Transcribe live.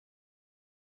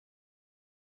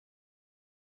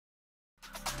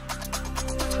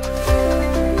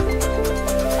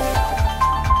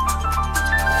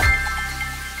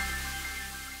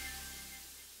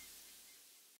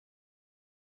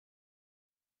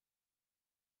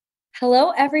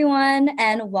Hello, everyone,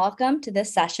 and welcome to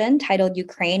this session titled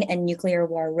Ukraine and Nuclear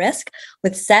War Risk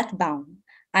with Seth Baum.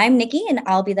 I'm Nikki, and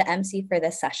I'll be the MC for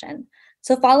this session.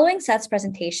 So following Seth's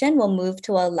presentation, we'll move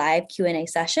to a live Q&A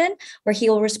session where he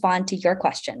will respond to your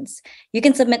questions. You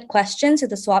can submit questions to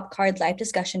the Swap Card live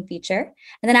discussion feature,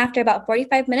 and then after about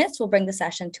 45 minutes, we'll bring the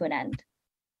session to an end.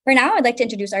 For now, I'd like to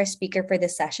introduce our speaker for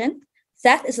this session.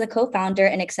 Seth is the co-founder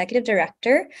and executive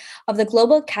director of the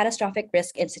Global Catastrophic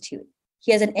Risk Institute.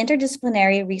 He is an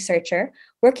interdisciplinary researcher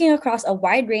working across a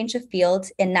wide range of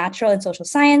fields in natural and social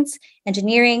science,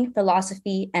 engineering,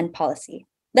 philosophy, and policy.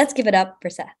 Let's give it up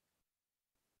for Seth.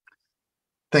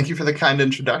 Thank you for the kind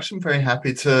introduction. Very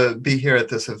happy to be here at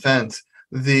this event.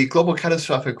 The Global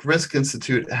Catastrophic Risk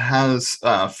Institute has,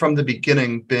 from the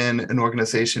beginning, been an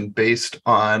organization based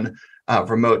on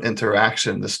remote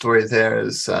interaction. The story there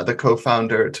is the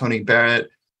co-founder, Tony Barrett,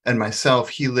 and myself.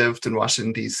 He lived in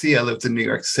Washington, D.C. I lived in New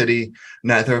York City.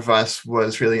 Neither of us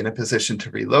was really in a position to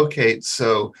relocate,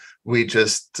 so we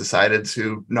just decided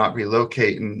to not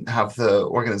relocate and have the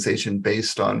organization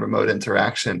based on remote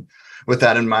interaction. With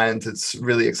that in mind, it's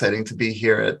really exciting to be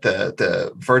here at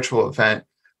the virtual event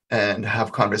and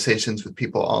have conversations with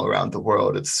people all around the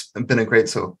world. It's been a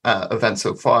great event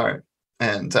so far,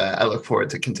 and I look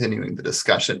forward to continuing the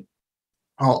discussion.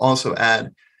 I'll also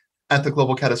add, at the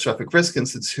Global Catastrophic Risk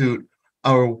Institute,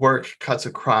 our work cuts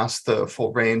across the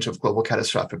full range of global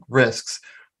catastrophic risks.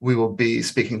 We will be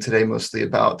speaking today mostly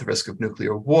about the risk of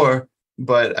nuclear war,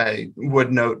 but I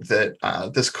would note that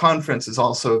this conference is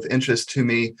also of interest to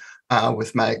me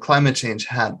with my climate change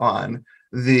hat on.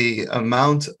 The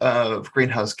amount of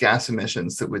greenhouse gas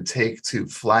emissions that would take to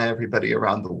fly everybody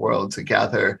around the world to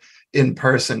gather in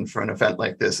person for an event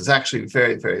like this is actually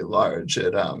very, very large.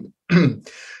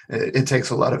 It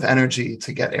takes a lot of energy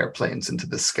to get airplanes into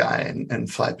the sky and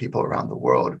fly people around the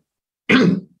world.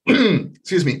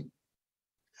 Excuse me.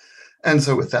 And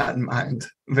so with that in mind,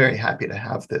 very happy to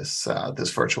have this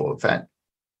virtual event.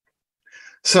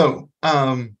 So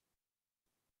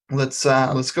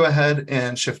let's go ahead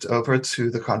and shift over to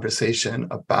the conversation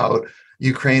about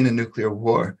Ukraine and nuclear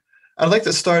war. I'd like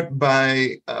to start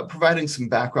by providing some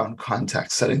background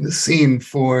context, setting the scene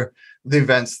for the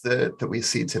events that we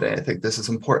see today. I think this is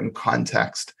important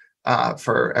context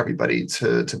for everybody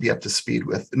to be up to speed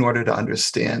with in order to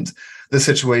understand the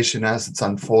situation as it's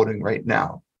unfolding right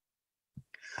now.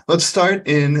 Let's start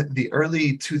in the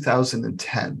early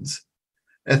 2010s.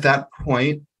 At that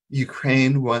point,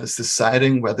 Ukraine was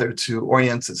deciding whether to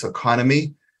orient its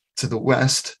economy to the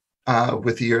west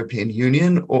with the European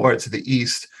Union or to the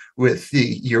east with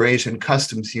the Eurasian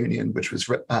Customs Union, which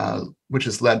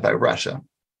is led by Russia.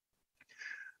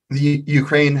 The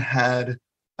Ukraine had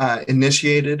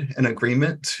initiated an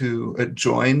agreement to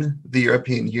join the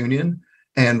European Union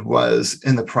and was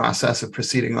in the process of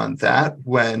proceeding on that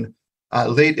when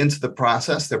late into the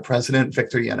process, their president,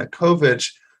 Viktor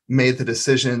Yanukovych, made the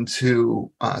decision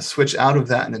to switch out of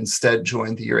that and instead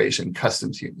join the Eurasian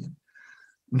Customs Union.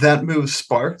 That move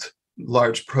sparked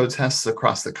large protests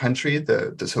across the country,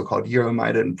 the so-called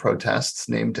Euromaidan protests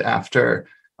named after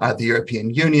the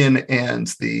European Union, and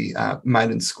the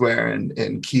Maidan Square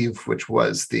in Kyiv, which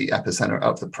was the epicenter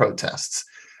of the protests.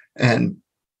 And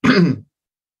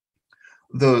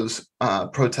those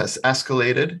protests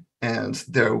escalated, and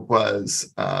there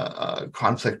was a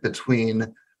conflict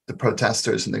between the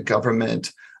protesters and the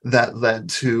government that led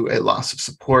to a loss of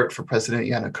support for President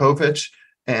Yanukovych,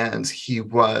 and he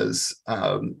was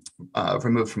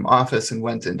removed from office and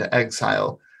went into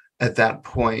exile. At that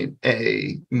point,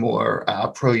 a more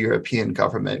pro-European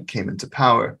government came into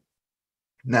power.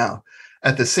 Now,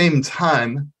 at the same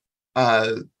time,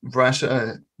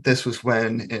 Russia, this was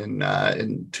when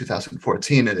in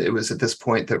 2014, it was at this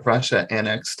point that Russia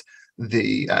annexed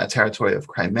the territory of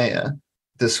Crimea.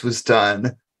 This was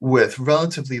done with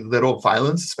relatively little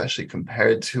violence, especially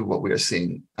compared to what we are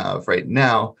seeing right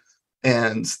now.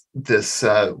 And this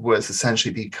was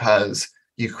essentially because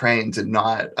Ukraine did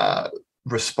not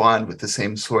respond with the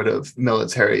same sort of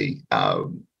military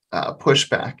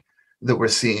pushback that we're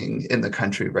seeing in the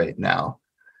country right now.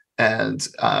 And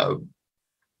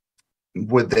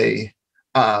would they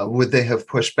have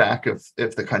pushed back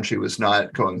if the country was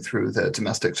not going through the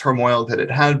domestic turmoil that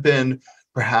it had been?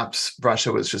 Perhaps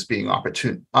Russia was just being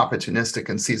opportunistic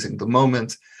and seizing the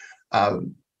moment.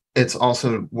 It's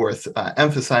also worth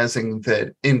emphasizing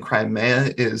that in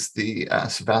Crimea is the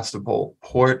Sevastopol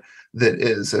port that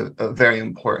is a very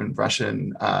important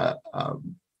Russian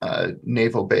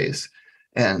naval base.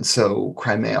 And so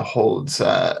Crimea holds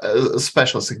a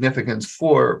special significance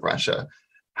for Russia.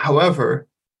 However,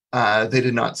 they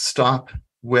did not stop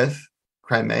with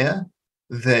Crimea.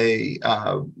 they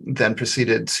then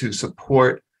proceeded to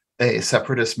support a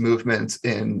separatist movement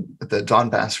in the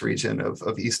Donbass region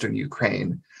of eastern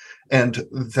Ukraine. And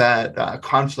that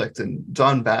conflict in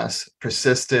Donbass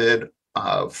persisted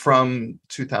from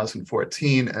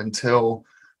 2014 until,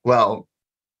 well,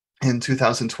 in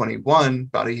 2021,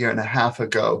 about a year and a half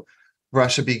ago,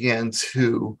 Russia began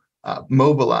to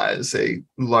mobilize a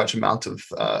large amount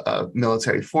of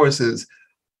military forces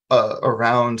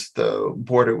around the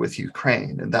border with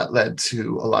Ukraine, and that led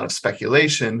to a lot of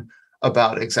speculation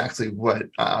about exactly what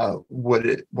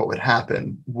would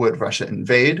happen. Would Russia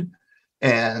invade?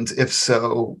 And if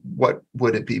so, what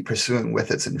would it be pursuing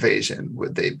with its invasion?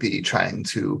 Would they be trying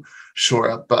to shore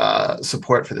up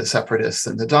support for the separatists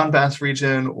in the Donbass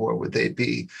region, or would they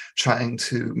be trying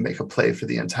to make a play for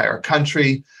the entire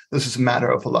country? This was a matter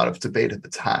of a lot of debate at the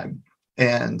time.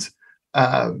 And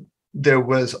there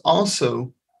was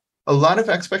also a lot of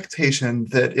expectation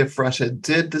that if Russia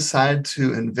did decide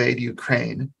to invade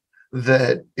Ukraine,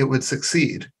 that it would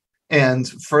succeed. And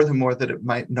furthermore, that it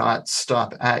might not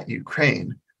stop at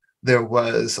Ukraine. There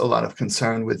was a lot of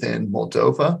concern within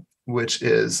Moldova, which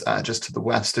is just to the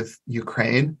west of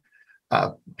Ukraine.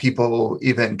 People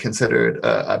even considered,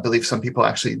 I believe some people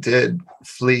actually did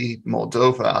flee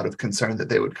Moldova out of concern that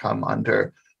they would come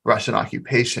under Russian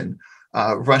occupation.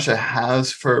 Russia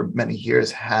has for many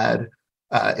years had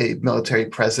a military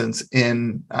presence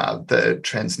in the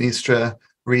Transnistria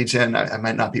region. I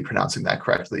might not be pronouncing that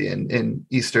correctly, in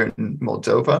eastern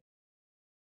Moldova,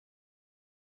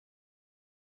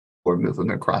 or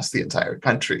moving across the entire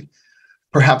country.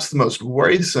 Perhaps the most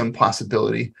worrisome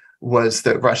possibility was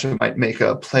that Russia might make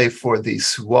a play for the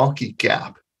Suwalki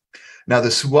Gap. Now, the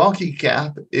Suwalki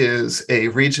Gap is a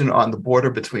region on the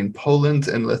border between Poland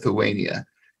and Lithuania,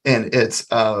 and it's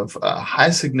of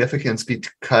high significance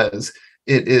because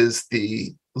it is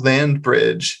the land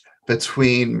bridge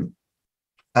between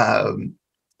to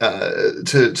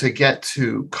get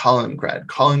to Kaliningrad.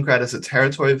 Kaliningrad is a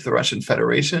territory of the Russian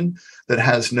Federation that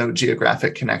has no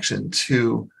geographic connection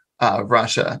to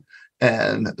Russia,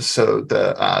 and so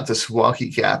the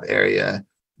Suwalki Gap area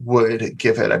would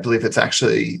give it. I believe it's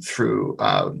actually through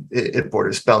it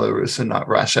borders Belarus and not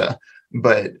Russia,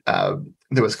 but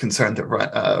there was concern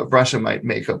that Russia might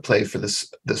make a play for the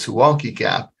Suwalki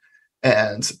Gap,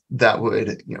 and that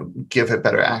would, give it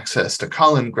better access to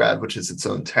Kaliningrad, which is its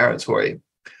own territory.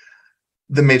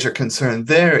 The major concern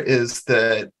there is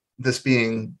that this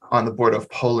being on the border of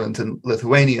Poland and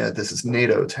Lithuania, this is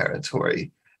NATO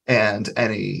territory, and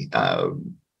any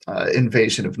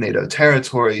invasion of NATO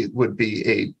territory would be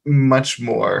a much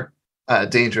more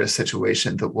dangerous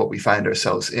situation than what we find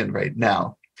ourselves in right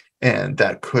now. And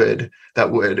that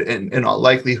would, in all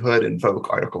likelihood,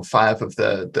 invoke Article 5 of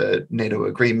the NATO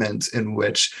agreement, in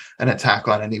which an attack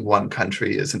on any one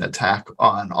country is an attack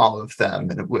on all of them,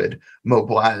 and it would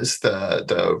mobilize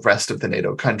the rest of the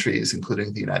NATO countries,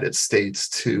 including the United States,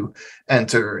 to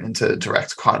enter into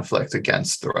direct conflict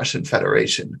against the Russian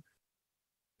Federation.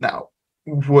 Now,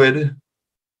 would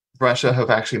Russia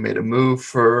have actually made a move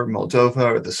for Moldova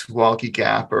or the Suwalki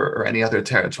Gap or any other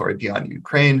territory beyond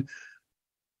Ukraine?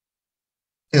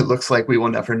 It looks like we will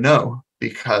never know,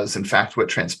 because in fact what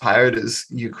transpired is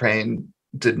Ukraine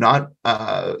did not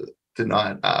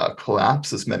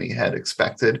collapse as many had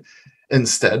expected.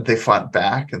 Instead, they fought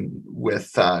back, and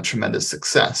with tremendous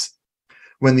success.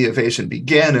 When the invasion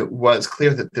began, it was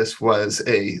clear that this was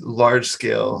a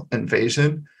large-scale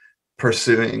invasion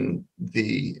pursuing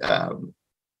it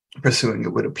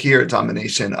would appear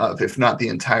domination of, if not the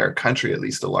entire country, at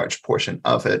least a large portion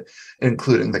of it,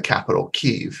 including the capital,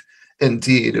 Kyiv.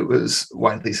 Indeed, it was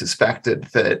widely suspected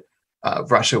that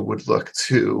Russia would look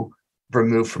to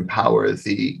remove from power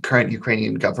the current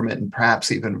Ukrainian government and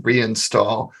perhaps even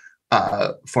reinstall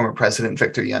former President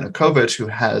Viktor Yanukovych, who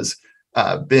has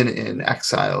been in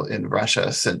exile in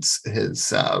Russia since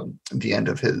the end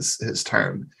of his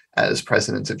term as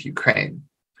president of Ukraine.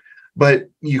 But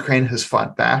Ukraine has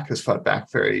fought back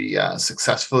very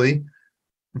successfully.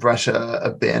 Russia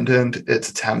abandoned its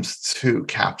attempts to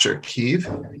capture Kyiv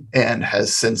and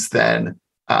has since then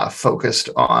focused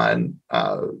on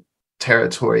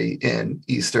territory in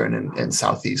eastern and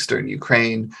southeastern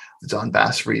Ukraine, the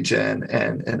Donbass region,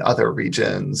 and other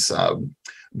regions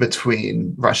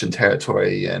between Russian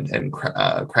territory and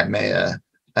Crimea,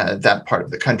 that part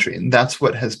of the country. And that's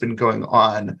what has been going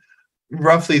on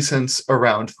roughly since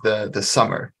around the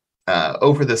summer.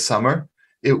 Over the summer,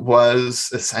 it was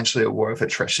essentially a war of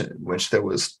attrition, in which there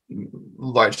was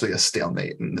largely a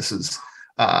stalemate. And this is,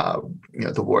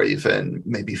 the war even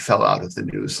maybe fell out of the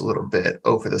news a little bit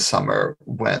over the summer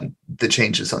when the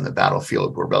changes on the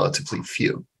battlefield were relatively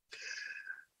few.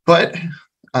 But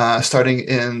starting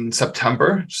in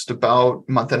September, just about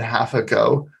a month and a half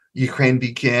ago, Ukraine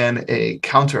began a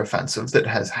counteroffensive that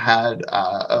has had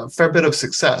a fair bit of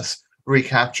success,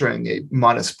 recapturing a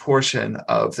modest portion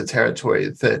of the territory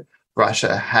that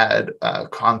Russia had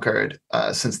conquered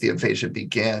since the invasion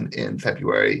began in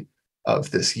February of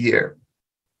this year.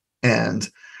 And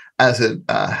as it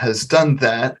has done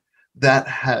that, that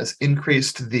has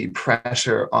increased the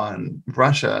pressure on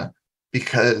Russia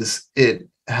because it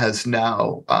has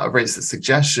now raised the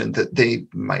suggestion that they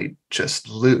might just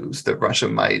lose, that Russia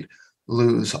might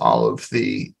lose all of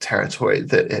the territory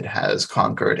that it has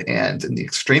conquered. And in the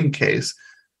extreme case,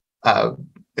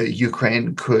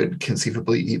 Ukraine could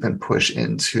conceivably even push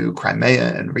into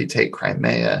Crimea and retake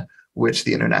Crimea, which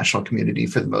the international community,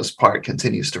 for the most part,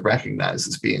 continues to recognize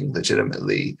as being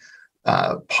legitimately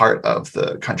part of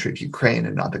the country of Ukraine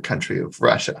and not the country of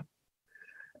Russia.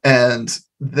 And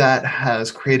that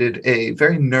has created a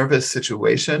very nervous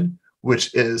situation,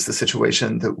 which is the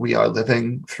situation that we are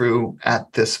living through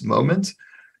at this moment.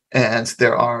 And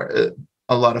there are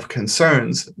a lot of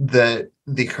concerns that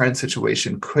the current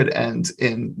situation could end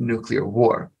in nuclear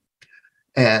war.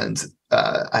 And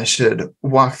I should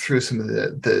walk through some of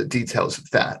the details of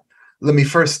that. Let me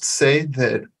first say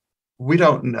that we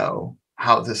don't know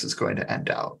how this is going to end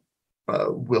out.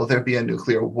 Will there be a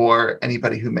nuclear war?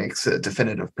 Anybody who makes a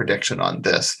definitive prediction on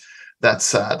this,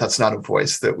 that's not a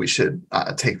voice that we should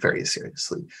take very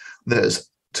seriously. There's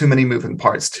too many moving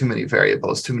parts, too many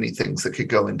variables, too many things that could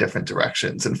go in different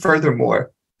directions. And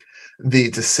furthermore,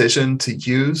 the decision to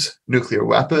use nuclear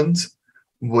weapons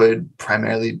would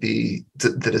primarily be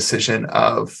the decision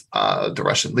of the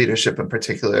Russian leadership, in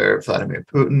particular Vladimir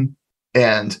Putin,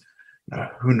 and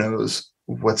who knows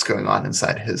what's going on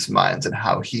inside his mind and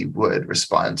how he would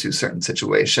respond to certain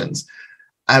situations.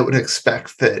 I would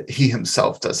expect that he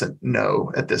himself doesn't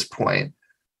know at this point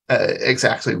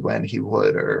exactly when he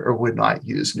would or would not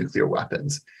use nuclear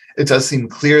weapons. It does seem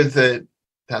clear that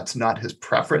that's not his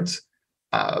preference.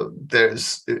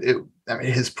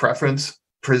 His preference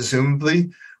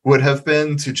presumably would have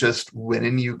been to just win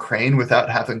in Ukraine without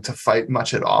having to fight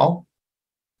much at all.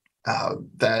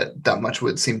 That much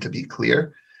would seem to be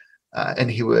clear.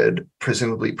 And he would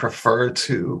presumably prefer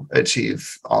to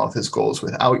achieve all of his goals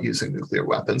without using nuclear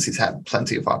weapons. He's had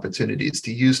plenty of opportunities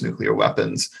to use nuclear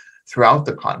weapons throughout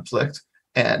the conflict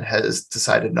and has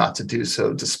decided not to do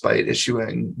so, despite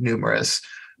issuing numerous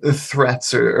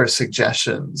threats or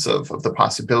suggestions of the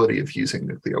possibility of using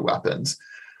nuclear weapons.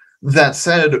 That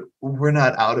said, we're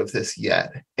not out of this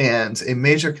yet. And a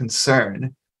major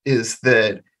concern is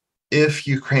that if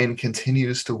Ukraine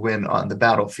continues to win on the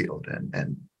battlefield,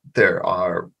 and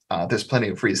there's plenty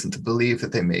of reason to believe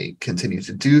that they may continue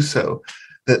to do so,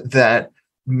 that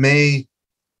may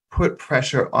put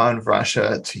pressure on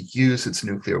Russia to use its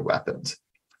nuclear weapons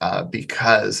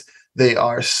because they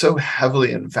are so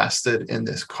heavily invested in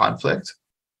this conflict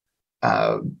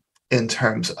in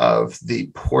terms of the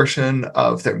portion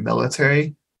of their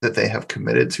military that they have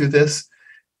committed to this,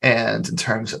 and in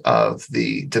terms of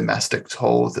the domestic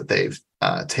toll that they've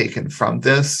taken from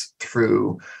this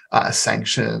through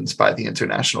sanctions by the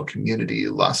international community,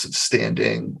 loss of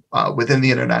standing within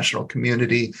the international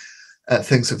community,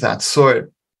 things of that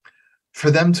sort. For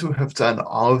them to have done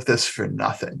all of this for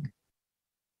nothing,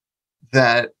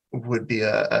 that would be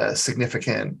a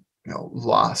significant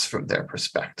loss from their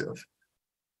perspective.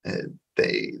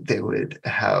 They would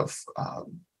have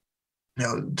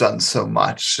done so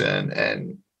much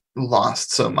and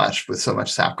lost so much with so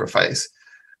much sacrifice.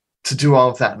 To do all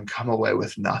of that and come away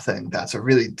with nothing, that's a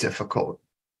really difficult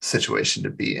situation to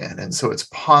be in. And so it's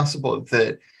possible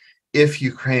that if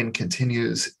Ukraine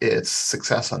continues its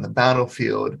success on the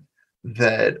battlefield,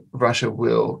 that Russia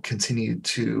will continue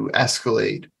to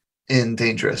escalate in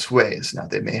dangerous ways. Now,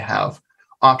 they may have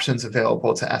options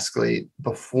available to escalate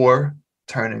before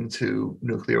turning to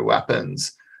nuclear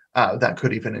weapons. That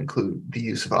could even include the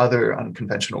use of other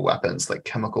unconventional weapons, like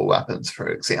chemical weapons, for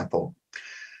example.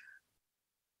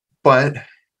 But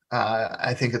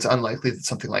I think it's unlikely that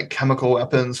something like chemical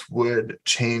weapons would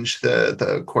change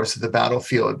the course of the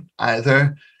battlefield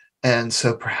either. And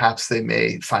so perhaps they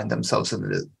may find themselves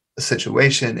in a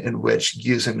situation in which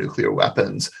using nuclear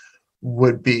weapons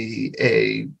would be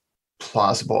a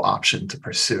plausible option to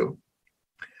pursue.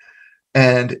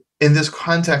 And in this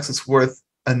context, it's worth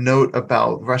a note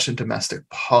about Russian domestic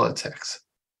politics,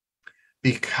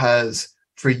 because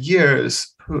for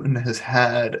years, Putin has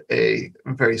had a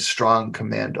very strong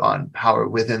command on power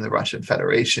within the Russian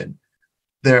Federation.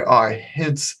 There are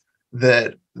hints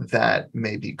that that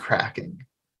may be cracking,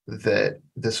 that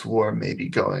this war may be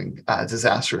going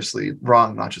disastrously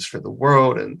wrong, not just for the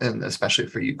world and especially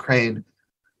for Ukraine,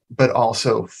 but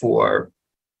also for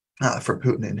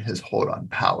Putin and his hold on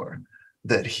power.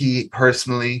 That he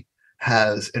personally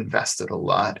has invested a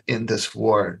lot in this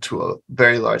war to a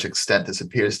very large extent. This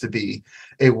appears to be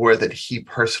a war that he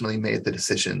personally made the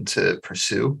decision to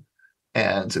pursue,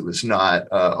 and it was not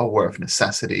a war of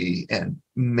necessity and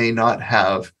may not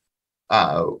have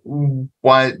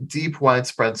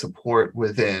widespread support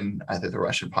within either the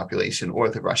Russian population or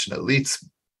the Russian elites.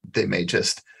 They may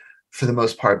just, for the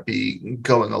most part, be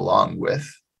going along with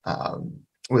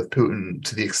Putin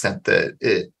to the extent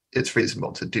that it's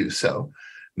reasonable to do so.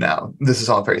 Now, this is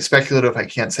all very speculative. I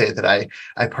can't say that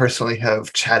I personally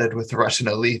have chatted with the Russian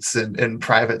elites in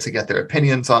private to get their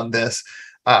opinions on this.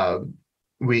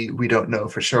 We don't know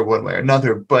for sure one way or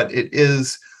another, but it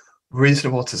is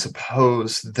reasonable to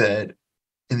suppose that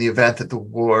in the event that the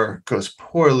war goes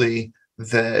poorly,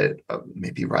 that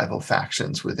maybe rival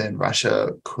factions within Russia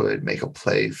could make a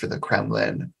play for the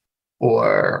Kremlin,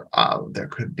 or there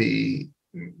could be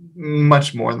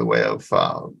much more in the way of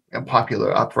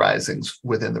popular uprisings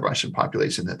within the Russian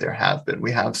population that there have been.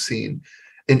 We have seen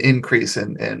an increase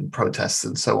in protests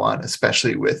and so on,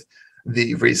 especially with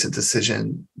the recent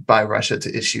decision by Russia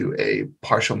to issue a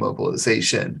partial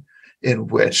mobilization in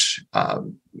which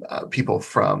people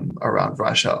from around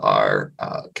Russia are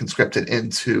conscripted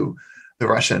into the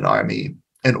Russian army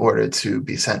in order to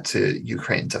be sent to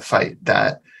Ukraine to fight.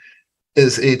 That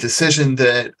is a decision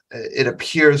that it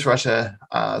appears Russia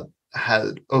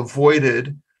had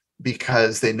avoided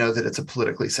because they know that it's a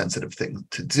politically sensitive thing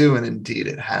to do, and indeed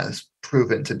it has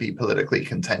proven to be politically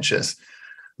contentious.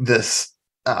 This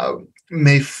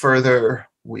may further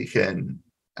weaken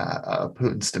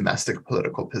Putin's domestic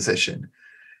political position.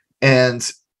 And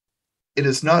it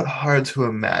is not hard to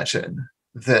imagine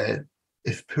that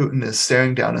if Putin is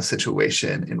staring down a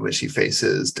situation in which he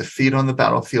faces defeat on the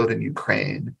battlefield in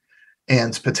Ukraine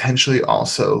and potentially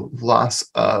also loss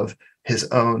of his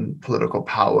own political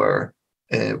power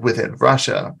within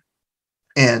Russia,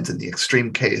 and in the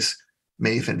extreme case,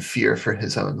 may even fear for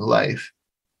his own life,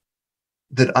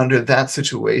 that under that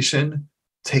situation,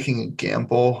 taking a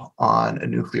gamble on a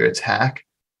nuclear attack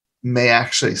may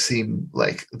actually seem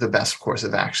like the best course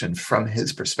of action from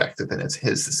his perspective, and it's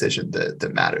his decision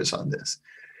that matters on this.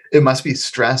 It must be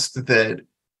stressed that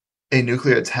a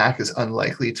nuclear attack is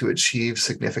unlikely to achieve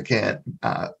significant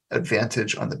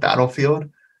advantage on the battlefield.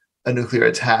 A nuclear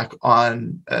attack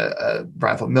on a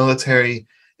rival military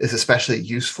is especially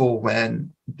useful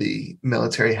when the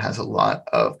military has a lot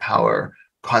of power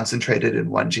concentrated in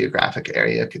one geographic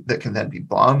area that can then be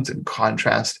bombed. In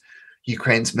contrast,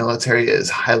 Ukraine's military is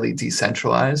highly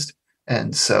decentralized,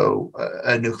 and so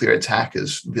a nuclear attack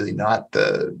is really not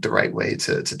the right way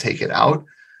to take it out.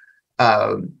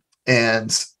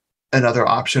 And another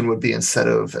option would be, instead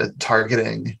of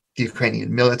targeting the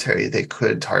Ukrainian military, they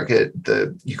could target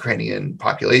the Ukrainian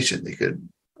population. They could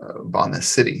bomb the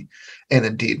city. And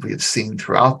indeed, we have seen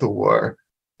throughout the war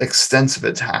extensive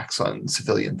attacks on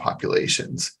civilian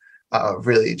populations,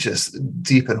 really just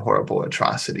deep and horrible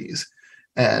atrocities.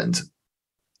 And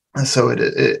so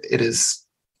it is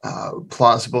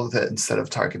plausible that instead of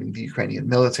targeting the Ukrainian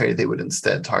military, they would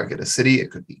instead target a city.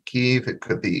 It could be Kyiv, it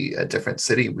could be a different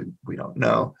city, we don't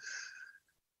know.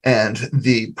 And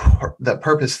the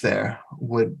purpose there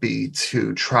would be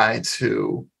to try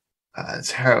to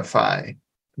terrify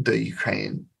the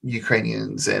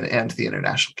Ukrainians and the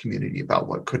international community about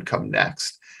what could come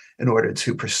next, in order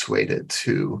to persuade it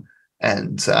to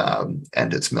end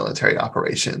its military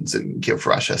operations and give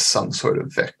Russia some sort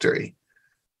of victory.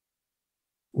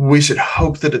 We should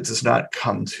hope that it does not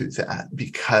come to that,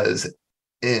 because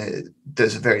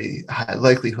there's a very high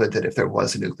likelihood that if there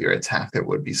was a nuclear attack, there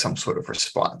would be some sort of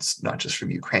response, not just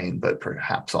from Ukraine, but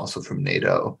perhaps also from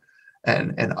NATO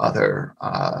and other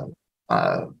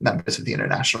members of the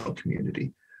international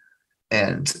community.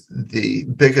 And the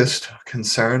biggest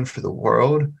concern for the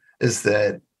world is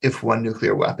that if one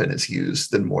nuclear weapon is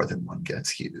used, then more than one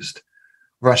gets used.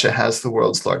 Russia has the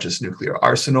world's largest nuclear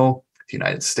arsenal. The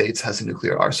United States has a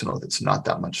nuclear arsenal that's not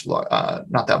that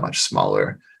much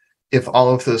smaller. If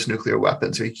all of those nuclear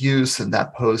weapons are used, then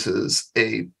that poses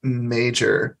a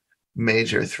major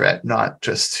threat, not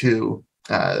just to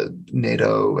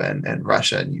NATO and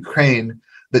Russia and Ukraine,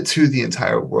 but to the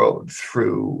entire world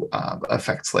through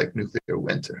effects like nuclear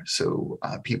winter. So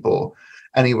people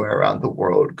anywhere around the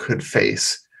world could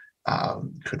face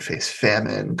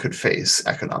famine, could face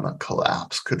economic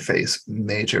collapse, could face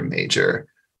major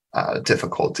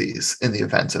difficulties in the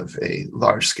event of a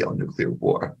large-scale nuclear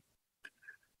war.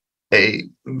 A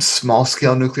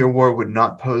small-scale nuclear war would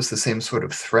not pose the same sort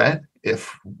of threat.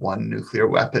 If one nuclear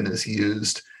weapon is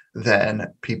used,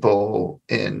 then people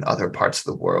in other parts of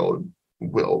the world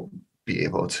will be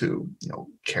able to,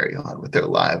 carry on with their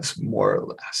lives more or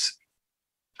less.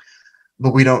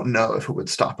 But we don't know if it would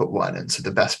stop at one. And so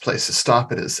the best place to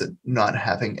stop it is at not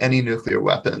having any nuclear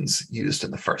weapons used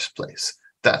in the first place.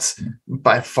 That's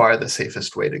by far the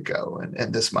safest way to go.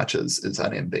 And this much is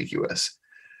unambiguous.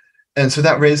 And so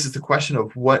that raises the question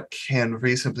of what can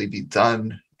reasonably be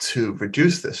done to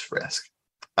reduce this risk.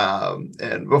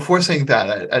 And before saying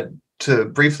that, to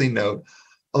briefly note,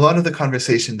 a lot of the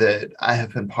conversation that I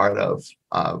have been part of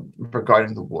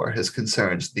regarding the war has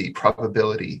concerned the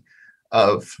probability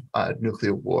of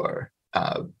nuclear war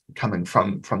coming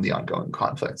from the ongoing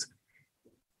conflict.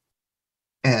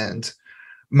 And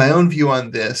my own view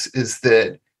on this is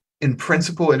that, in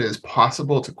principle, it is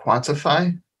possible to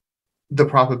quantify the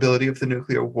probability of the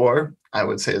nuclear war. I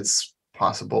would say it's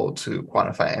possible to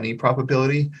quantify any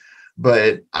probability,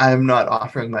 but I'm not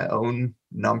offering my own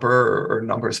number or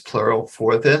numbers plural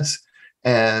for this.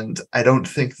 And I don't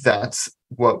think that's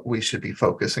what we should be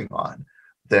focusing on.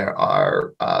 There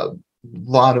are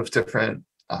lot of different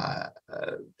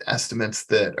estimates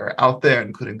that are out there,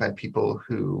 including by people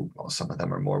who, well, some of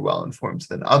them are more well-informed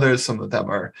than others. Some of them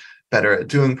are better at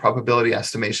doing probability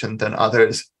estimation than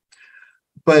others.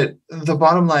 But the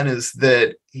bottom line is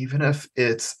that even if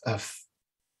it's a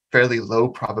fairly low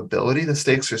probability, the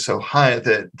stakes are so high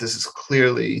that this is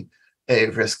clearly a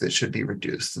risk that should be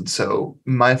reduced. And so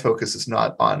my focus is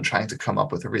not on trying to come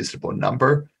up with a reasonable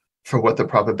number for what the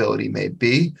probability may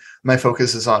be. My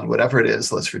focus is on whatever it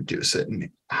is, let's reduce it. And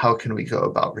how can we go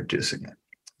about reducing it?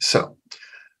 So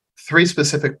 3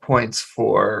 specific points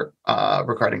for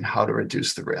regarding how to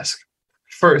reduce the risk.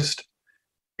 First,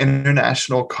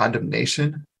 international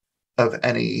condemnation of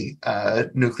any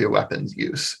nuclear weapons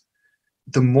use.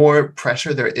 The more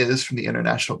pressure there is from the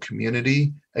international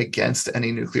community against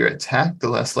any nuclear attack, the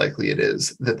less likely it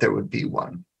is that there would be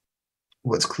one.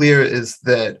 What's clear is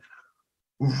that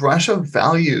Russia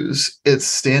values its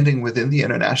standing within the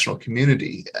international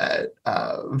community. At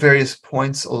various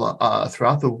points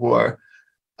throughout the war,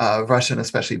 Russia, and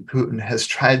especially Putin, has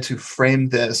tried to frame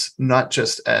this not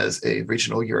just as a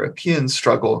regional European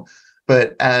struggle,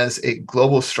 but as a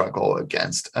global struggle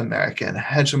against American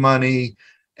hegemony,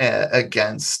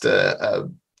 against a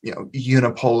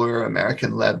unipolar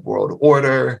American-led world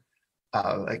order,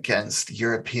 against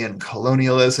European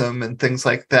colonialism and things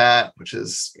like that, which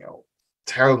is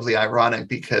terribly ironic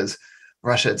because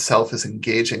Russia itself is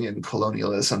engaging in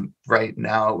colonialism right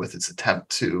now with its attempt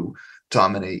to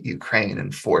dominate Ukraine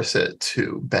and force it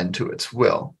to bend to its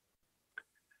will.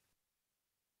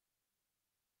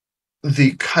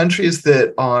 The countries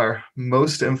that are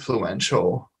most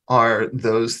influential are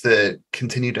those that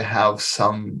continue to have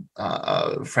some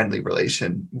friendly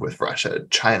relation with Russia.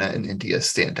 China and India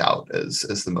stand out as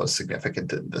the most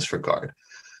significant in this regard.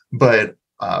 But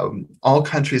all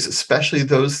countries, especially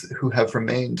those who have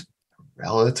remained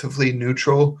relatively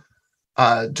neutral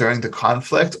during the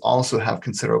conflict, also have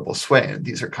considerable sway. And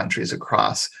these are countries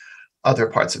across other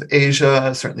parts of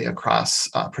Asia, certainly across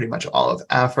pretty much all of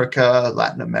Africa,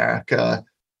 Latin America.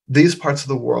 These parts of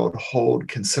the world hold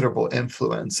considerable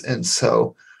influence. And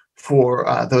so for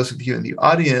those of you in the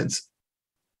audience,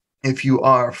 if you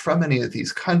are from any of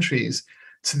these countries,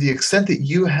 to the extent that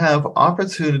you have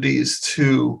opportunities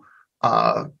to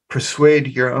persuade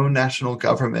your own national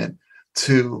government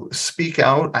to speak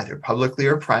out, either publicly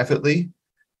or privately,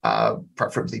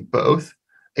 preferably both,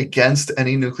 against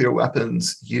any nuclear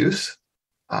weapons use,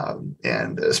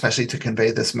 and especially to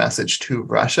convey this message to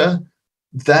Russia,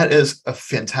 that is a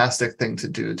fantastic thing to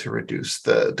do to reduce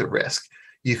the risk.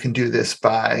 You can do this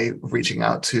by reaching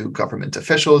out to government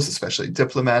officials, especially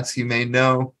diplomats you may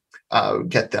know,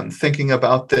 get them thinking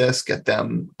about this, get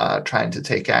them trying to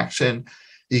take action.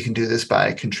 You can do this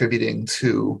by contributing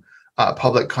to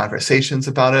public conversations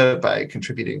about it, by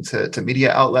contributing to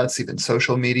media outlets, even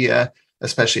social media,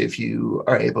 especially if you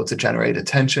are able to generate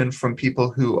attention from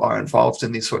people who are involved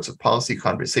in these sorts of policy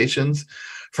conversations.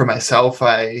 For myself,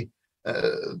 I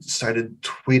started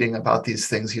tweeting about these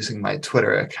things using my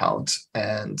Twitter account,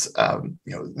 and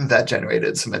that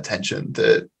generated some attention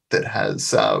that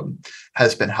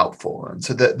has been helpful. And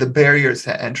so the barriers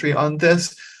to entry on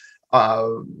this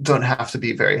don't have to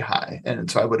be very high.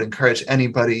 And so I would encourage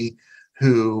anybody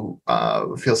who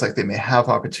feels like they may have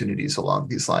opportunities along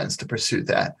these lines to pursue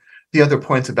that. The other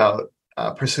point about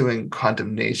pursuing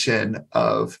condemnation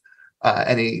of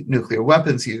any nuclear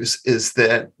weapons use is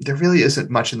that there really isn't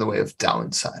much in the way of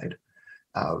downside.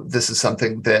 This is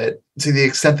something that, to the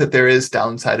extent that there is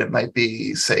downside, it might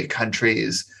be, say,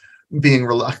 countries being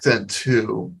reluctant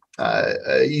to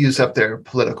use up their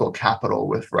political capital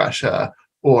with Russia,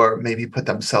 or maybe put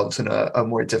themselves in a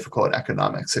more difficult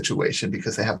economic situation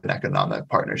because they have an economic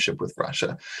partnership with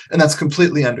Russia. And that's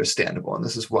completely understandable. And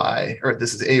this is why, or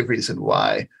this is a reason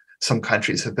why, some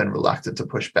countries have been reluctant to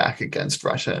push back against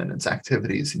Russia and its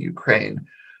activities in Ukraine.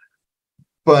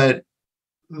 But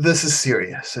this is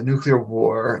serious. A nuclear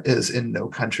war is in no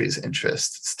country's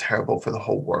interest. It's terrible for the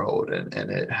whole world, and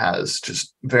it has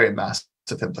just very massive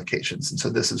implications. And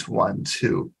so this is one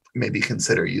to maybe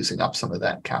consider using up some of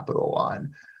that capital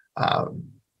on.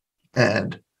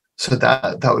 And so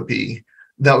that would be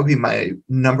my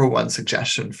number one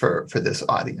suggestion for this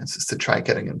audience, is to try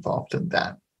getting involved in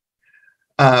that.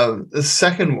 The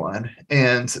second one,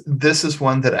 and this is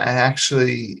one that I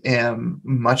actually am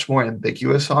much more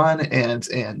ambiguous on,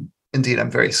 and indeed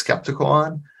I'm very skeptical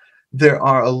on. There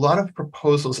are a lot of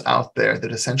proposals out there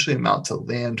that essentially amount to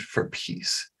land for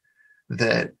peace,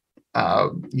 that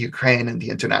Ukraine and the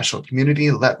international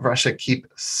community let Russia keep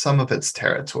some of its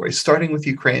territory, starting with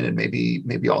Ukraine and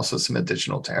maybe also some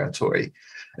additional territory,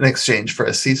 in exchange for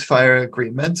a ceasefire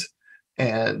agreement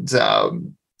and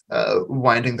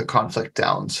winding the conflict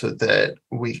down so that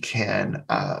we can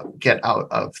get out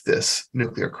of this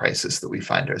nuclear crisis that we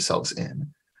find ourselves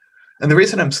in. And the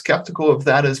reason I'm skeptical of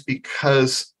that is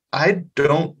because I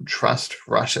don't trust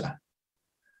Russia.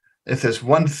 If there's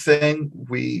one thing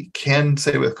we can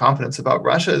say with confidence about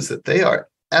Russia, is that they are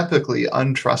epically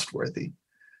untrustworthy.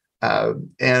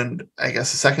 And I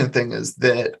guess the second thing is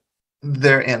that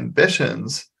their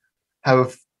ambitions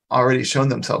have already shown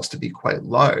themselves to be quite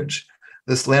large.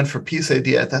 This land for peace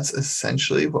idea, that's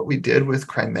essentially what we did with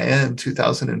Crimea in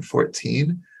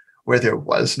 2014, where there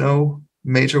was no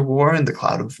major war, and the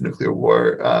cloud of nuclear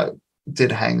war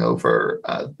did hang over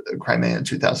Crimea in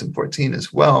 2014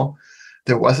 as well.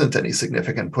 There wasn't any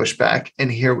significant pushback,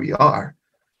 and here we are.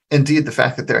 Indeed, the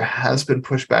fact that there has been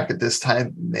pushback at this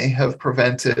time may have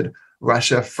prevented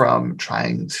Russia from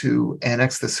trying to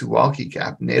annex the Suwalki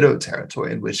Gap NATO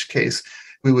territory, in which case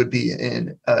we would be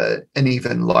in an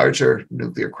even larger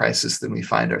nuclear crisis than we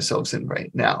find ourselves in right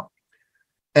now.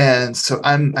 And so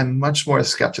I'm much more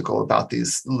skeptical about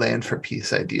these land for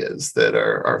peace ideas that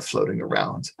are floating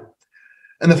around.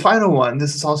 And the final one,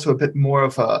 this is also a bit more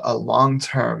of a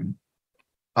long-term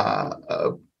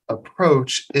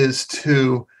approach, is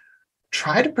to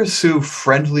try to pursue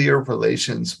friendlier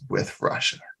relations with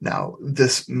Russia. Now,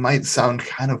 this might sound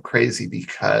kind of crazy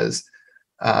because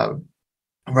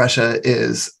Russia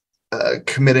is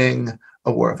committing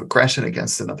a war of aggression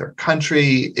against another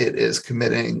country. It is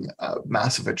committing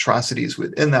massive atrocities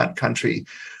within that country.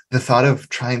 The thought of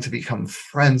trying to become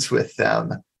friends with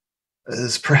them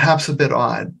is perhaps a bit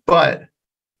odd, but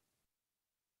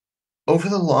over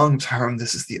the long term,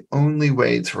 this is the only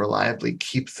way to reliably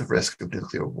keep the risk of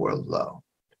nuclear war low,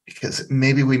 because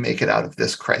maybe we make it out of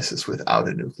this crisis without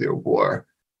a nuclear war,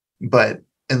 but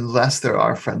unless there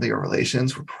are friendlier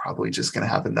relations, we're probably just going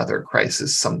to have another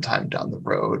crisis sometime down the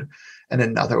road, and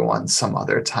another one some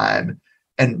other time,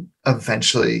 and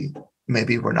eventually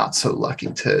maybe we're not so lucky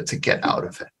to get out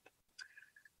of it.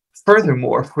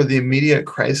 Furthermore, for the immediate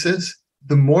crisis,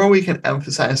 the more we can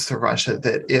emphasize to Russia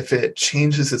that if it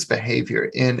changes its behavior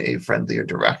in a friendlier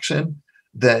direction,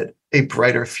 that a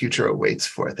brighter future awaits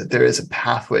for it, that there is a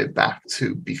pathway back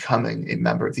to becoming a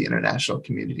member of the international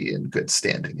community in good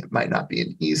standing. It might not be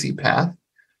an easy path,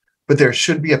 but there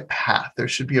should be a path. There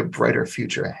should be a brighter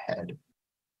future ahead.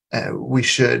 We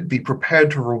should be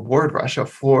prepared to reward Russia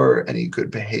for any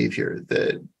good behavior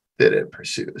that it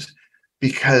pursues,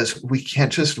 because we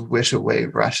can't just wish away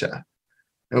Russia.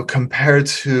 Compared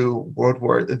to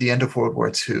the end of World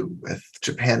War II with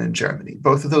Japan and Germany,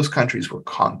 both of those countries were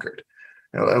conquered.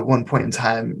 At one point in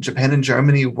time, Japan and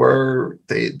Germany were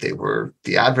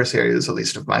the adversaries, at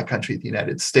least of my country, the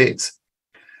United States.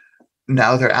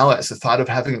 Now they're allies. The thought of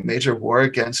having a major war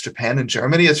against Japan and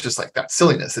Germany is just like, that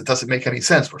silliness. It doesn't make any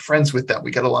sense. We're friends with them.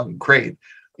 We get along great.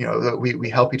 We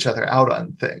help each other out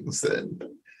on things. And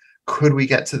could we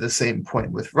get to the same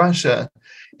point with Russia?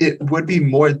 It would be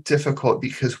more difficult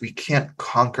because we can't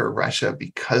conquer Russia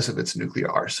because of its nuclear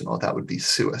arsenal. That would be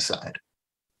suicide.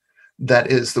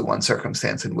 That is the one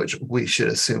circumstance in which we should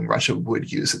assume Russia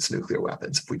would use its nuclear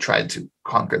weapons if we tried to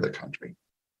conquer the country.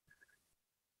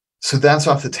 So that's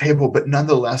off the table, but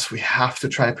nonetheless, we have to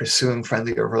try pursuing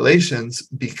friendlier relations,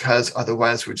 because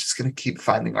otherwise we're just going to keep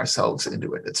finding ourselves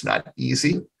into it. It's not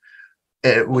easy.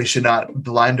 We should not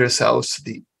blind ourselves to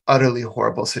the utterly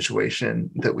horrible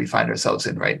situation that we find ourselves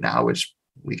in right now, which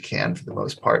we can, for the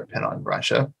most part, pin on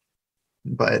Russia.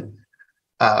 But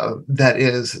that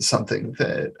is something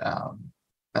that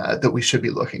that we should be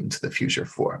looking to the future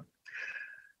for.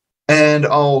 And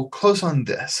I'll close on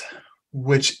this,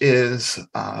 which is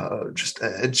just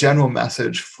a general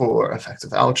message for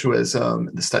effective altruism,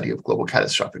 the study of global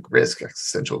catastrophic risk,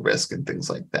 existential risk, and things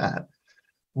like that,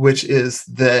 which is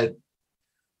that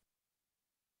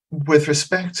with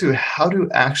respect to how to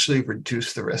actually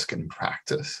reduce the risk in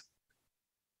practice,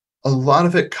 a lot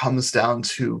of it comes down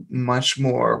to much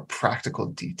more practical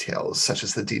details, such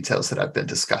as the details that I've been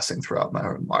discussing throughout my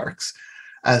remarks,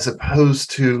 as opposed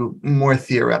to more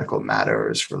theoretical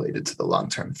matters related to the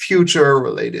long-term future,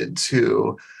 related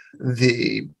to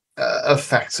the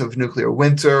effects of nuclear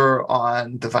winter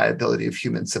on the viability of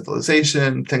human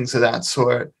civilization, things of that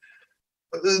sort.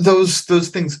 Those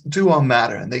things do all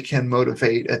matter, and they can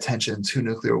motivate attention to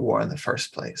nuclear war in the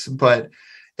first place. But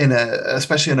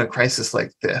especially in a crisis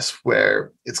like this,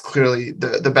 where it's clearly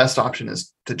the best option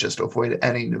is to just avoid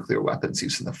any nuclear weapons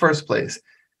use in the first place,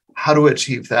 how to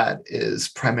achieve that is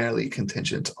primarily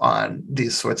contingent on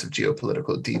these sorts of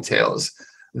geopolitical details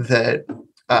that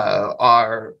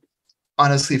are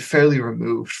honestly fairly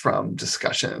removed from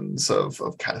discussions of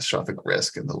catastrophic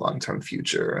risk in the long-term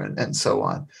future and so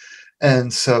on.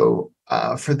 And so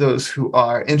for those who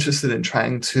are interested in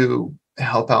trying to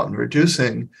help out in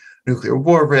reducing nuclear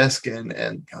war risk, and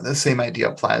the same idea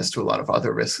applies to a lot of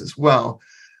other risks as well,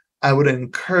 I would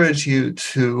encourage you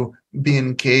to be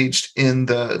engaged in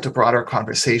the broader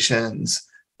conversations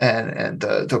and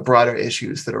the broader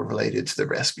issues that are related to the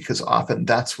risk, because often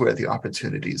that's where the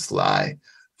opportunities lie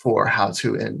for how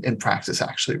to, in practice,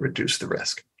 actually reduce the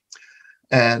risk.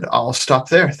 And I'll stop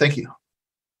there. Thank you.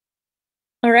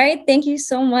 All right. Thank you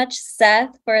so much,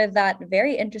 Seth, for that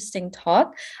very interesting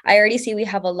talk. I already see we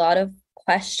have a lot of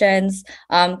questions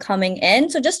coming in.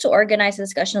 So just to organize the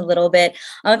discussion a little bit,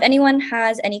 if anyone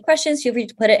has any questions, feel free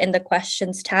to put it in the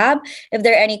questions tab. If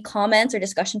there are any comments or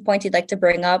discussion points you'd like to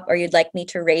bring up or you'd like me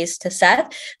to raise to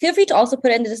Seth, feel free to also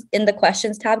put it in the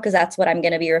questions tab, because that's what I'm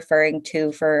going to be referring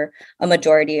to for a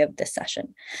majority of this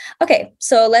session. Okay,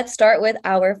 so let's start with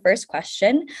our first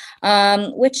question,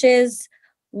 which is,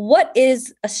 what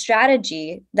is a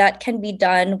strategy that can be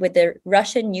done with the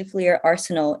Russian nuclear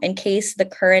arsenal in case the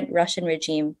current Russian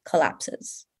regime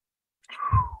collapses?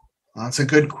 That's a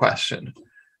good question.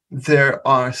 There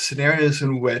are scenarios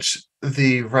in which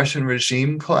the Russian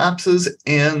regime collapses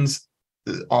and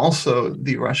also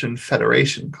the Russian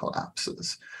Federation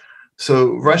collapses.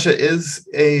 So Russia is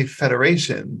a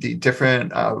federation. The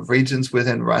different regions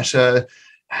within Russia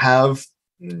have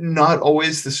not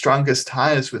always the strongest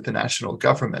ties with the national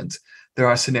government. There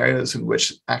are scenarios in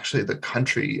which actually the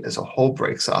country as a whole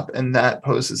breaks up, and that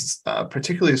poses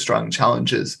particularly strong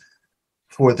challenges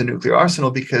for the nuclear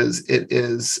arsenal because it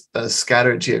is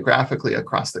scattered geographically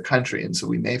across the country. And so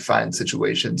we may find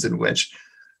situations in which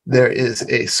there is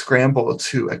a scramble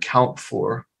to account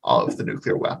for all of the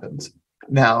nuclear weapons.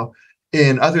 Now,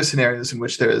 in other scenarios in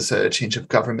which there is a change of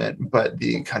government, but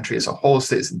the country as a whole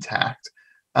stays intact,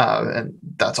 and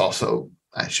that's also,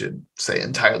 I should say,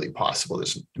 entirely possible.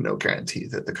 There's no guarantee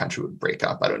that the country would break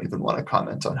up. I don't even want to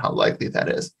comment on how likely that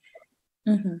is.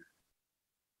 Mm-hmm.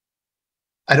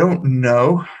 I don't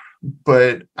know,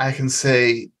 but I can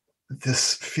say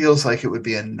this feels like it would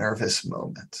be a nervous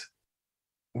moment.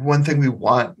 One thing we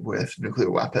want with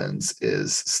nuclear weapons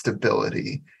is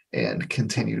stability and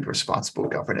continued responsible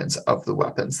governance of the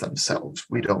weapons themselves.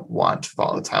 We don't want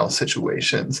volatile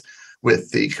situations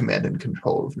with the command and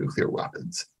control of nuclear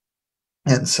weapons.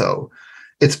 And so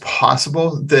it's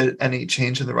possible that any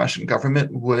change in the Russian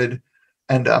government would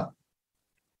end up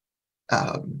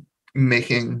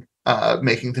making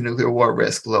the nuclear war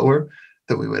risk lower,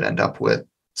 that we would end up with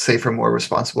safer, more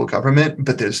responsible government,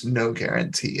 but there's no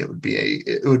guarantee. It would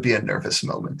be a nervous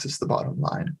moment is the bottom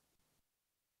line.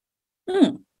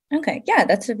 Okay, yeah,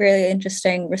 that's a really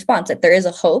interesting response. That there is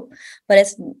a hope, but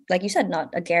it's, like you said, not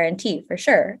a guarantee for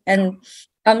sure. And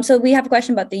so we have a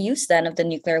question about the use then of the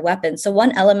nuclear weapons. So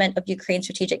one element of Ukraine's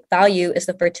strategic value is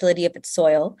the fertility of its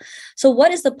soil. So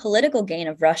what is the political gain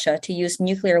of Russia to use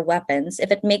nuclear weapons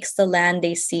if it makes the land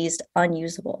they seized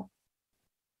unusable?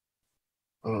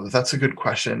 Oh, that's a good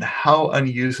question. How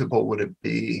unusable would it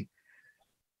be?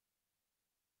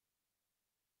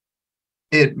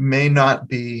 It may not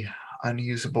be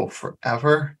unusable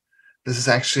forever. This is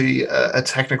actually a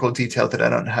technical detail that I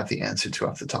don't have the answer to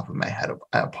off the top of my head.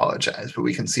 I apologize, but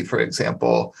we can see, for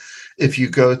example, if you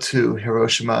go to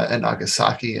Hiroshima and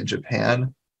Nagasaki in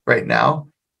Japan right now,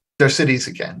 they're cities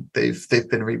again. They've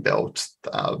been rebuilt.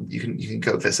 You can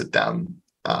go visit them.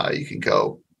 You can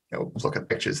go look at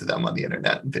pictures of them on the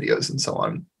internet and videos and so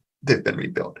on. They've been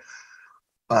rebuilt.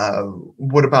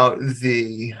 What about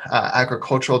the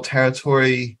agricultural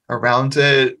territory around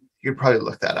it? You'd probably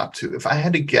look that up too. If I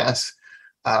had to guess,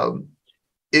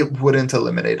 it wouldn't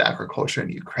eliminate agriculture in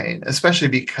Ukraine, especially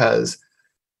because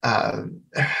uh,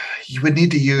 you would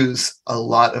need to use a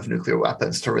lot of nuclear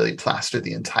weapons to really plaster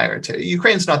the entire territory.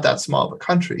 Ukraine's not that small of a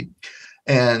country,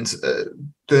 and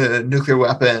the nuclear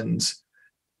weapons,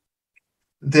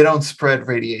 they don't spread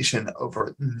radiation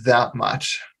over that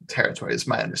much territory, is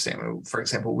my understanding. For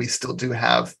example, we still do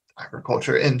have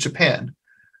agriculture in Japan.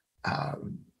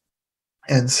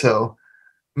 And so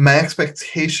my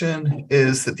expectation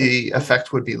is that the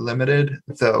effect would be limited,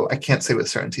 though I can't say with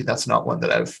certainty. That's not one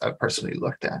that I've personally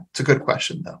looked at. It's a good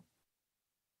question, though.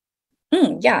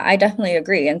 Yeah, I definitely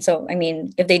agree. And so, I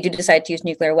mean, if they do decide to use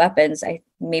nuclear weapons,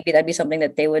 maybe that'd be something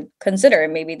that they would consider.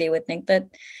 Maybe they would think that,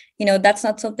 that's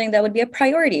not something that would be a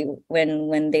priority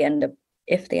when they end up,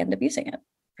 if they end up using it,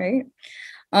 right?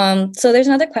 So there's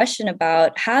another question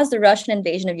about, has the Russian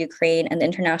invasion of Ukraine and the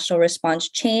international response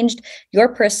changed your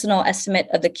personal estimate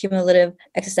of the cumulative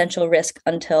existential risk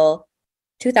until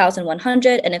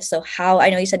 2100? And if so, how? I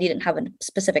know you said you didn't have a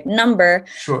specific number,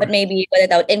 Sure. but maybe whether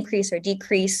that would increase or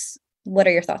decrease. What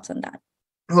are your thoughts on that?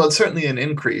 Well, it's certainly an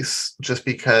increase just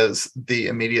because the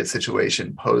immediate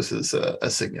situation poses a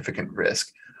significant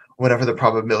risk. Whatever the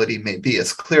probability may be,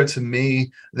 it's clear to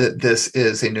me that this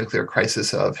is a nuclear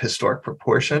crisis of historic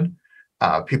proportion.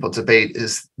 People debate,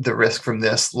 is the risk from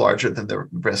this larger than the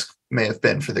risk may have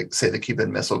been for, the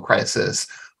Cuban Missile Crisis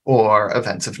or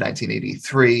events of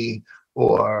 1983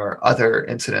 or other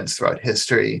incidents throughout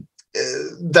history.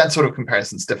 That sort of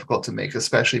comparison is difficult to make,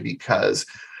 especially because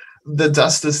the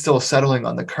dust is still settling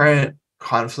on the current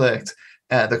conflict,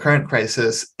 the current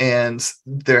crisis, and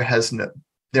there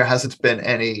hasn't been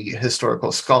any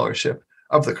historical scholarship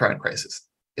of the current crisis.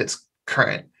 It's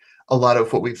current. A lot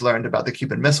of what we've learned about the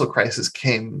Cuban Missile Crisis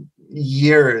came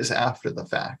years after the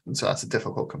fact, and so that's a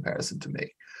difficult comparison to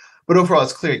make. But overall,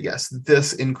 it's clear, yes,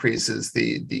 this increases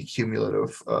the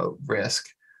cumulative risk,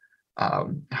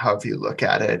 however you look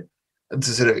at it.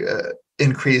 Does it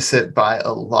increase it by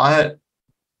a lot?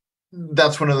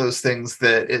 That's one of those things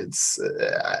that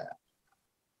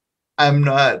I'm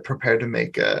not prepared to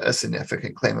make a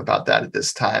significant claim about that at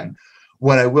this time.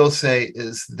 What I will say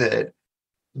is that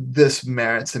this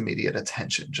merits immediate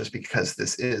attention just because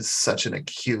this is such an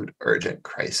acute, urgent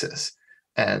crisis.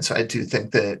 And so I do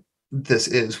think that this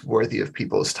is worthy of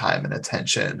people's time and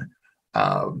attention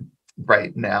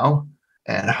right now.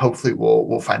 And hopefully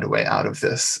we'll find a way out of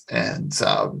this. And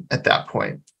at that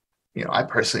point, I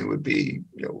personally would be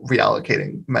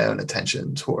reallocating my own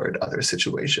attention toward other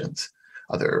situations,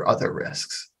 other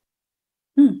risks.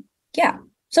 Yeah.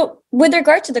 So with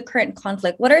regard to the current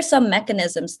conflict, what are some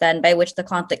mechanisms then by which the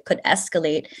conflict could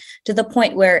escalate to the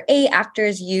point where A,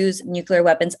 actors use nuclear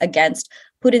weapons against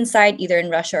Putin's side, either in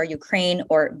Russia or Ukraine,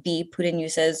 or B, Putin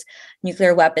uses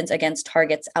nuclear weapons against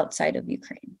targets outside of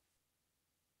Ukraine?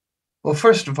 Well,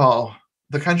 first of all,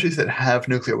 the countries that have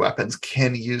nuclear weapons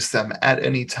can use them at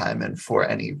any time and for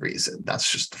any reason.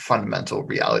 That's just the fundamental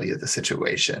reality of the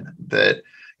situation. That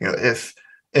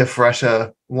if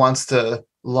Russia wants to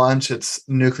launch its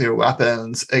nuclear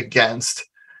weapons against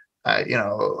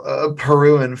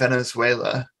Peru and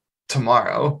Venezuela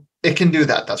tomorrow, it can do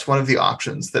that. That's one of the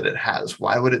options that it has.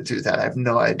 Why would it do that? I have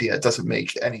no idea. It doesn't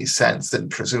make any sense. And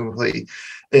presumably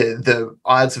the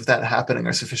odds of that happening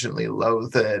are sufficiently low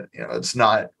that it's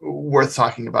not worth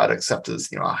talking about, except as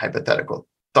a hypothetical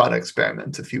thought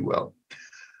experiment, if you will.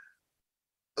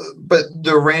 But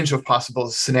the range of possible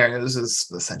scenarios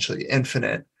is essentially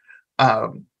infinite.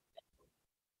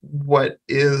 What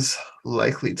is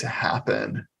likely to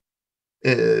happen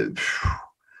is,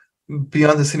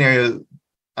 beyond the scenario,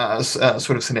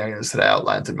 sort of scenarios that I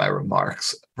outlined in my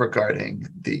remarks regarding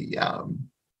the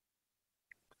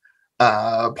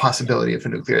possibility of a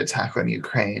nuclear attack on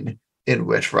Ukraine, in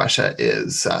which Russia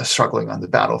is struggling on the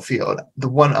battlefield. The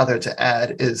one other to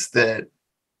add is that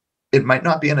it might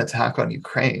not be an attack on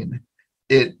Ukraine.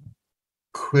 It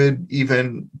could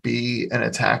even be an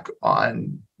attack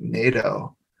on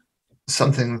NATO,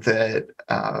 something that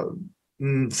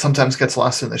sometimes gets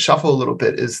lost in the shuffle a little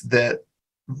bit, is that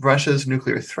Russia's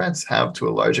nuclear threats have to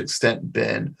a large extent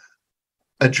been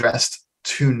addressed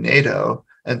to NATO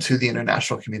and to the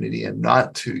international community and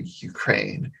not to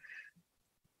Ukraine.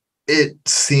 It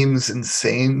seems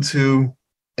insane to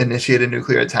initiate a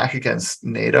nuclear attack against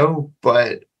NATO,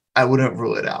 but I wouldn't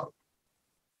rule it out.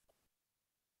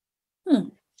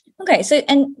 Okay, so,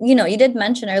 and you did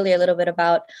mention earlier a little bit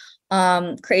about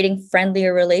creating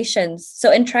friendlier relations.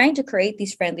 So in trying to create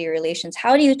these friendlier relations,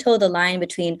 how do you toe the line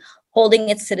between holding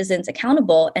its citizens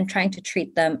accountable and trying to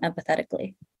treat them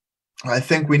empathetically? I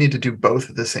think we need to do both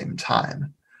at the same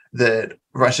time. That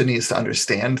Russia needs to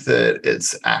understand that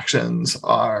its actions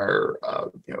are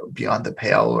beyond the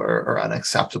pale or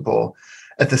unacceptable.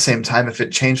 At the same time, if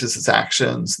it changes its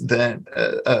actions, then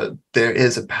there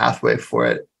is a pathway for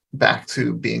it back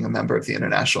to being a member of the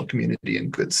international community in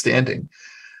good standing.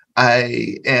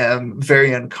 I am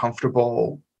very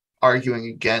uncomfortable arguing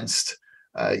against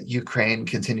Ukraine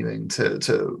continuing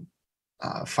to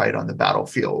fight on the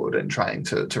battlefield and trying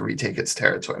to retake its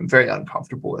territory. I'm very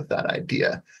uncomfortable with that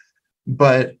idea.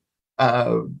 But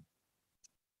the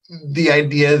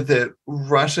idea that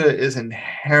Russia is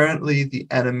inherently the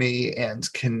enemy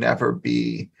and can never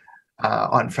be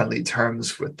on friendly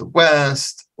terms with the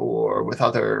West or with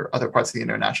other parts of the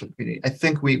international community, I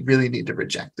think we really need to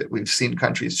reject it. We've seen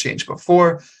countries change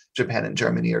before. Japan and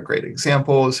Germany are great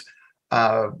examples.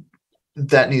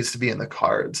 That needs to be in the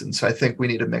cards. And so I think we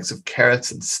need a mix of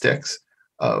carrots and sticks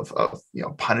of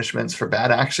punishments for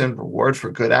bad action, reward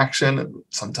for good action. And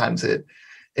sometimes it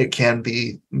can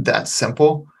be that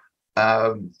simple.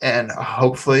 And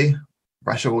hopefully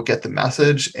Russia will get the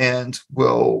message and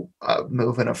will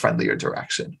move in a friendlier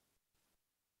direction.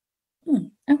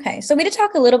 Okay, so we did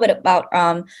talk a little bit about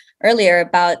earlier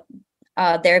about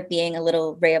there being a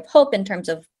little ray of hope in terms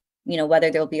of whether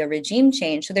there will be a regime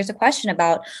change. So there's a question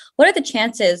about what are the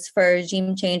chances for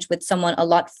regime change with someone a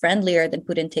lot friendlier than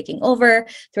Putin taking over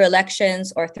through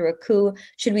elections or through a coup?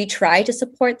 Should we try to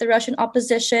support the Russian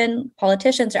opposition,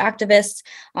 politicians or activists,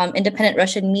 independent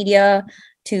Russian media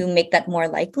to make that more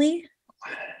likely?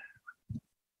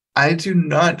 I do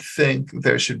not think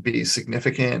there should be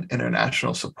significant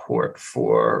international support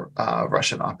for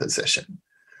Russian opposition,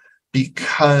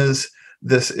 because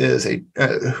this is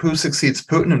who succeeds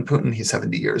Putin, and Putin, he's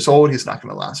 70 years old. He's not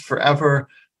going to last forever.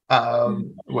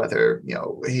 Whether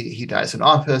he dies in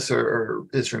office or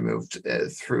is removed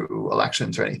through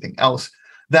elections or anything else,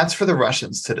 that's for the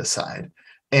Russians to decide.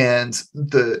 And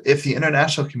if the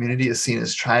international community is seen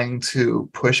as trying to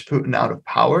push Putin out of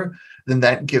power, then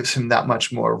that gives him that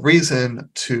much more reason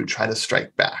to try to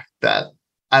strike back. That,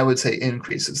 I would say,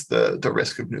 increases the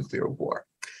risk of nuclear war.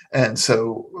 And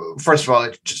so, first of all,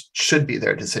 it just should be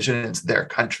their decision. It's their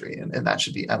country, and that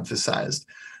should be emphasized.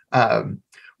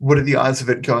 What are the odds of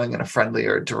it going in a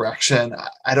friendlier direction?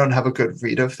 I don't have a good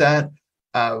read of that.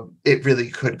 It really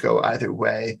could go either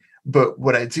way. But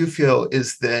what I do feel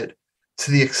is that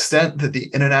to the extent that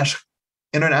the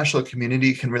international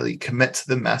community can really commit to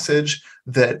the message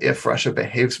that if Russia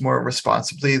behaves more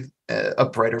responsibly, a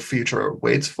brighter future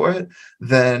awaits for it,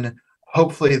 then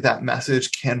hopefully that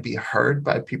message can be heard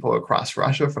by people across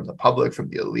Russia, from the public, from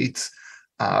the elites,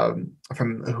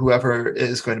 from whoever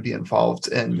is going to be involved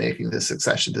in making the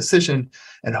succession decision.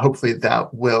 And hopefully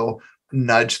that will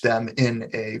nudge them in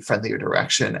a friendlier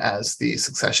direction as the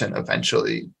succession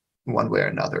eventually, one way or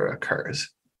another, occurs.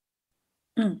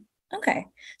 Okay,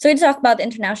 so we talk about the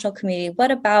international community.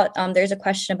 What about, there's a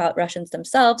question about Russians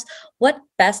themselves. What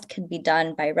best can be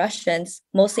done by Russians,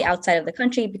 mostly outside of the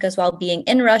country? Because while being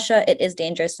in Russia, it is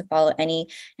dangerous to follow any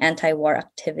anti-war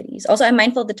activities. Also, I'm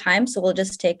mindful of the time, so we'll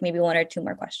just take maybe one or two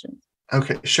more questions.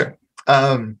 Okay, sure.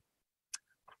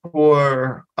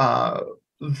 For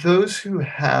those who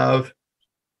have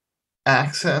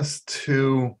access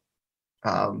to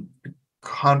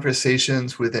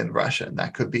conversations within Russia, and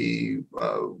that could be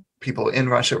people in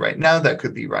Russia right now, that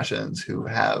could be Russians who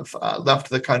have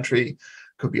left the country,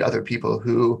 could be other people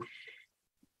who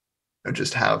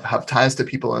just have ties to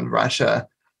people in Russia.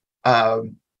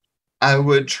 I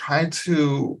would try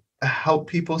to help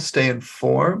people stay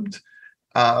informed.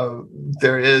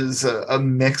 There is a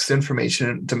mixed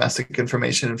domestic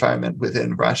information environment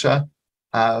within Russia,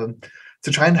 to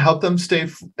try and help them stay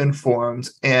informed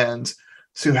and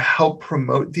to help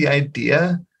promote the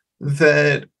idea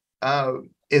that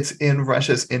it's in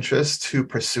Russia's interest to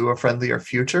pursue a friendlier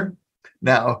future.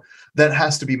 Now, that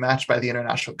has to be matched by the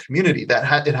international community.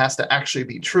 It has to actually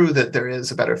be true that there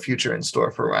is a better future in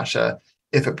store for Russia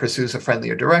if it pursues a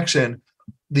friendlier direction.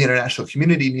 The international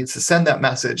community needs to send that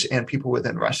message, and people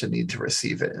within Russia need to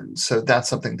receive it. And so that's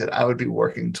something that I would be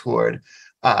working toward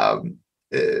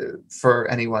for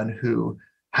anyone who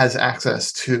has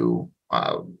access to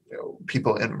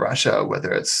people in Russia,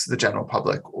 whether it's the general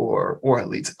public or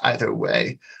elites. Either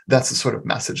way, that's the sort of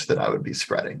message that I would be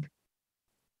spreading.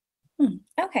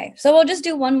 Okay, so we'll just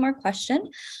do one more question.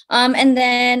 And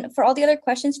then for all the other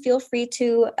questions, feel free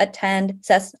to attend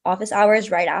Seth's office hours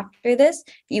right after this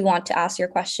if you want to ask your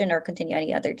question or continue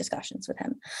any other discussions with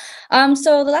him.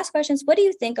 So the last question is, what do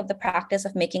you think of the practice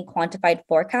of making quantified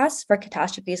forecasts for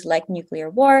catastrophes like nuclear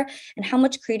war, and how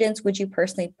much credence would you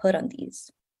personally put on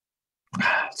these?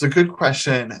 It's a good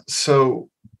question. So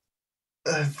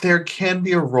there can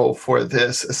be a role for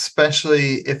this,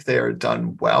 especially if they are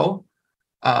done well.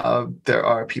 There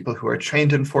are people who are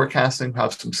trained in forecasting, who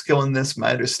have some skill in this.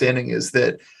 My understanding is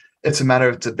that it's a matter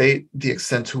of debate the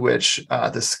extent to which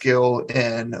the skill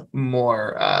in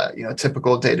more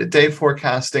typical day-to-day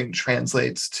forecasting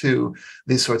translates to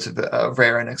these sorts of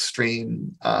rare and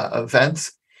extreme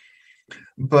events.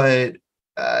 But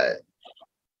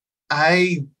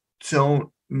I don't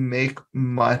make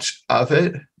much of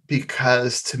it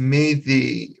because to me,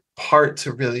 the part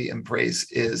to really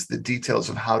embrace is the details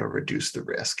of how to reduce the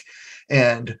risk.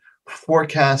 And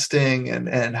forecasting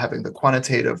and having the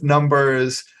quantitative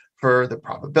numbers for the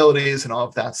probabilities and all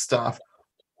of that stuff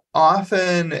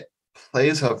often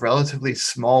plays a relatively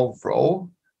small role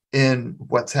in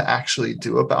what to actually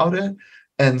do about it.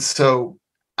 And so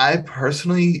I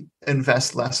personally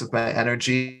invest less of my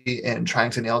energy in trying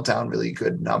to nail down really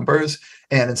good numbers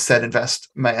and instead invest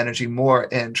my energy more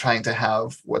in trying to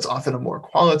have what's often a more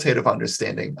qualitative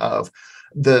understanding of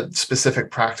the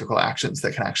specific practical actions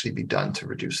that can actually be done to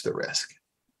reduce the risk.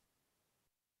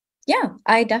 Yeah,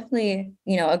 I definitely,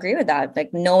 agree with that. Like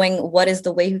knowing what is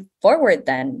the way forward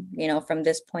then, from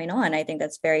this point on, I think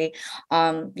that's very,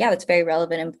 that's a very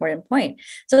relevant, important point.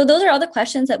 So those are all the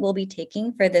questions that we'll be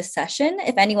taking for this session.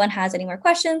 If anyone has any more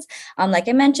questions, like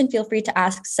I mentioned, feel free to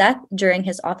ask Seth during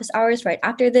his office hours right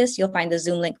after this. You'll find the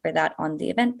Zoom link for that on the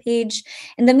event page.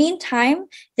 In the meantime,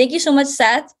 thank you so much,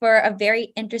 Seth, for a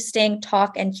very interesting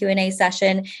talk and Q&A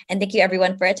session. And thank you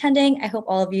everyone for attending. I hope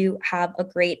all of you have a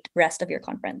great rest of your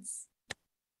conference.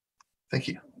 Thank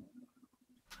you.